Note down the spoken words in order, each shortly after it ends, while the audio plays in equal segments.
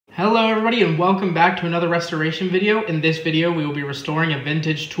Hello everybody and welcome back to another restoration video. In this video we will be restoring a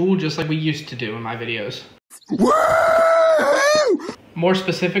vintage tool just like we used to do in my videos. More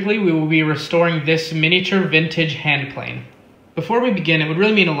specifically, we will be restoring this miniature vintage hand plane. Before we begin, it would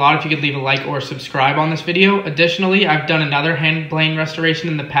really mean a lot if you could leave a like or subscribe on this video. Additionally, I've done another hand plane restoration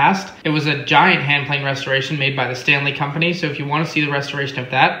in the past. It was a giant hand plane restoration made by the Stanley Company, so if you want to see the restoration of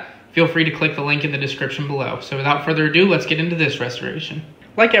that, feel free to click the link in the description below. So without further ado, let's get into this restoration.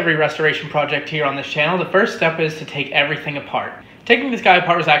 Like every restoration project here on this channel, the first step is to take everything apart. Taking this guy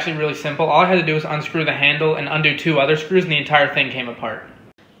apart was actually really simple. All I had to do was unscrew the handle and undo 2 other screws and the entire thing came apart.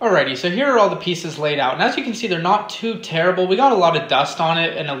 Alrighty, so here are all the pieces laid out, and as you can see, they're not too terrible. We got a lot of dust on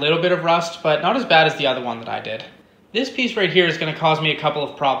it and a little bit of rust, but not as bad as the other one that I did. This piece right here is going to cause me a couple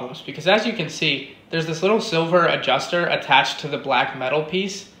of problems, because as you can see, there's this little silver adjuster attached to the black metal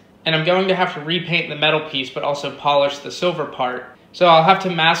piece, and I'm going to have to repaint the metal piece, but also polish the silver part. So I'll have to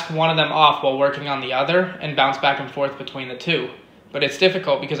mask one of them off while working on the other, and bounce back and forth between the two. But it's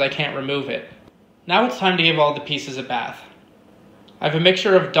difficult because I can't remove it. Now it's time to give all the pieces a bath. I have a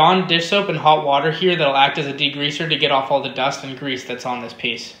mixture of Dawn dish soap and hot water here that'll act as a degreaser to get off all the dust and grease that's on this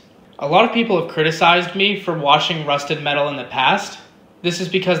piece. A lot of people have criticized me for washing rusted metal in the past. This is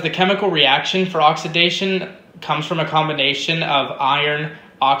because the chemical reaction for oxidation comes from a combination of iron,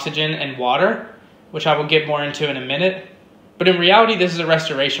 oxygen, and water, which I will get more into in a minute. But in reality, this is a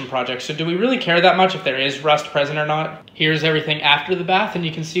restoration project, so do we really care that much if there is rust present or not? Here's everything after the bath, and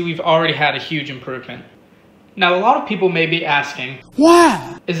you can see we've already had a huge improvement. Now, a lot of people may be asking,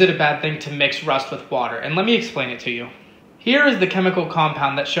 why is it a bad thing to mix rust with water? And let me explain it to you. Here is the chemical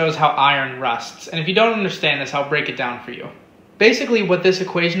compound that shows how iron rusts, and if you don't understand this, I'll break it down for you. Basically, what this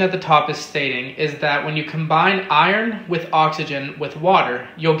equation at the top is stating is that when you combine iron with oxygen with water,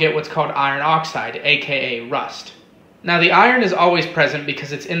 you'll get what's called iron oxide, aka rust. Now, the iron is always present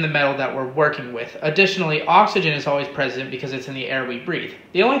because it's in the metal that we're working with. Additionally, oxygen is always present because it's in the air we breathe.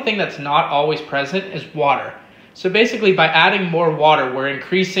 The only thing that's not always present is water. So basically, by adding more water, we're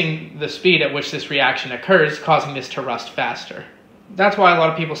increasing the speed at which this reaction occurs, causing this to rust faster. That's why a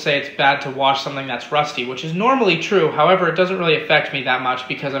lot of people say it's bad to wash something that's rusty, which is normally true. However, it doesn't really affect me that much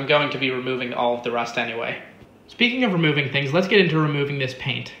because I'm going to be removing all of the rust anyway. Speaking of removing things, let's get into removing this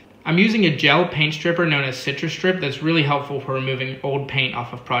paint. I'm using a gel paint stripper known as Citrastrip that's really helpful for removing old paint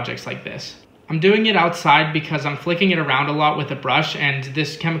off of projects like this. I'm doing it outside because I'm flicking it around a lot with a brush, and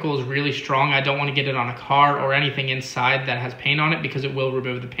this chemical is really strong. I don't want to get it on a car or anything inside that has paint on it because it will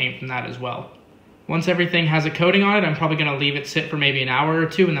remove the paint from that as well. Once everything has a coating on it, I'm probably going to leave it sit for maybe an hour or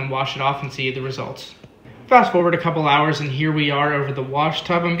two and then wash it off and see the results. Fast forward a couple hours and here we are over the wash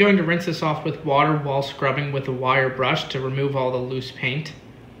tub. I'm going to rinse this off with water while scrubbing with a wire brush to remove all the loose paint.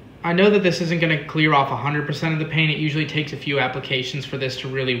 I know that this isn't going to clear off 100% of the paint. It usually takes a few applications for this to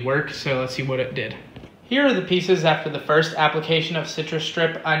really work, so let's see what it did. Here are the pieces after the first application of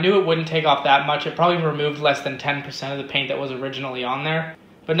Citrastrip. I knew it wouldn't take off that much. It probably removed less than 10% of the paint that was originally on there.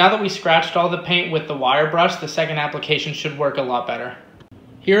 But now that we scratched all the paint with the wire brush, the second application should work a lot better.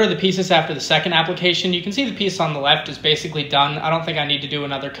 Here are the pieces after the second application. You can see the piece on the left is basically done. I don't think I need to do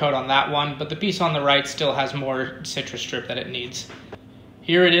another coat on that one, but the piece on the right still has more Citrastrip that it needs.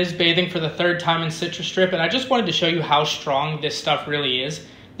 Here it is bathing for the third time in Citrastrip, and I just wanted to show you how strong this stuff really is.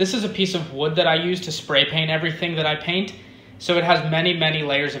 This is a piece of wood that I use to spray paint everything that I paint, so it has many, many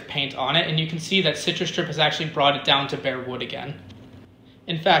layers of paint on it, and you can see that Citrastrip has actually brought it down to bare wood again.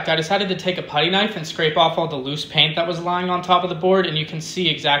 In fact, I decided to take a putty knife and scrape off all the loose paint that was lying on top of the board, and you can see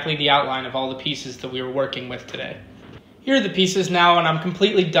exactly the outline of all the pieces that we were working with today. Here are the pieces now, and I'm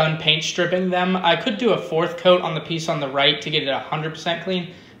completely done paint stripping them. I could do a 4th coat on the piece on the right to get it 100%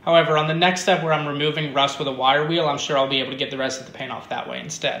 clean. However, on the next step where I'm removing rust with a wire wheel, I'm sure I'll be able to get the rest of the paint off that way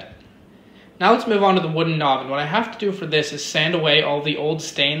instead. Now let's move on to the wooden knob, and what I have to do for this is sand away all the old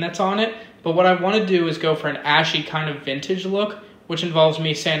stain that's on it, but what I want to do is go for an ashy kind of vintage look, which involves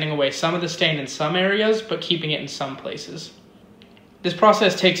me sanding away some of the stain in some areas, but keeping it in some places. This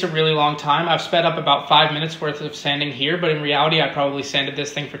process takes a really long time. I've sped up about 5 minutes worth of sanding here, but in reality, I probably sanded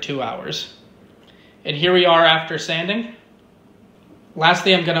this thing for 2 hours. And here we are after sanding.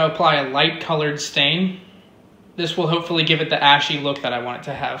 Lastly, I'm going to apply a light colored stain. This will hopefully give it the ashy look that I want it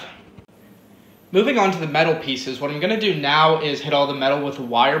to have. Moving on to the metal pieces, what I'm going to do now is hit all the metal with a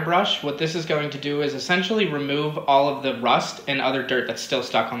wire brush. What this is going to do is essentially remove all of the rust and other dirt that's still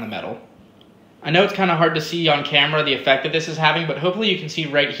stuck on the metal. I know it's kind of hard to see on camera the effect that this is having, but hopefully you can see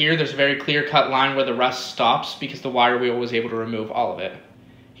right here there's a very clear-cut line where the rust stops because the wire wheel was able to remove all of it.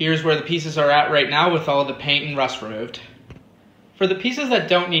 Here's where the pieces are at right now with all the paint and rust removed. For the pieces that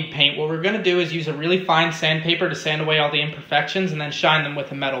don't need paint, what we're going to do is use a really fine sandpaper to sand away all the imperfections and then shine them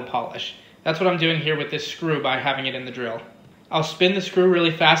with a metal polish. That's what I'm doing here with this screw by having it in the drill. I'll spin the screw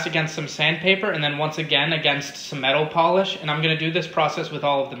really fast against some sandpaper and then once again against some metal polish, and I'm going to do this process with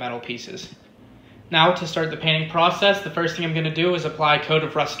all of the metal pieces. Now to start the painting process, the first thing I'm going to do is apply a coat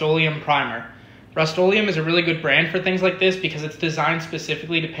of Rust-Oleum primer. Rust-Oleum is a really good brand for things like this because it's designed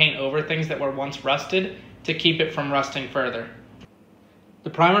specifically to paint over things that were once rusted to keep it from rusting further. The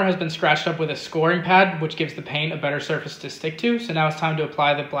primer has been scratched up with a scoring pad, which gives the paint a better surface to stick to, so now it's time to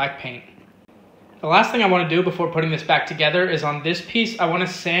apply the black paint. The last thing I want to do before putting this back together is on this piece, I want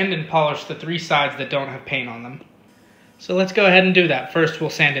to sand and polish the 3 sides that don't have paint on them. So let's go ahead and do that. First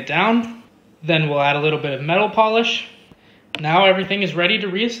we'll sand it down, then we'll add a little bit of metal polish. Now everything is ready to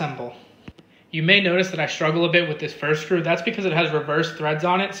reassemble. You may notice that I struggle a bit with this first screw. That's because it has reverse threads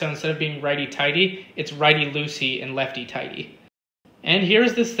on it, so instead of being righty-tighty, it's righty-loosey and lefty-tighty. And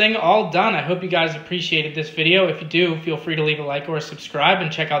here's this thing all done. I hope you guys appreciated this video. If you do, feel free to leave a like or a subscribe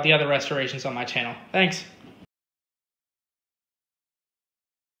and check out the other restorations on my channel. Thanks.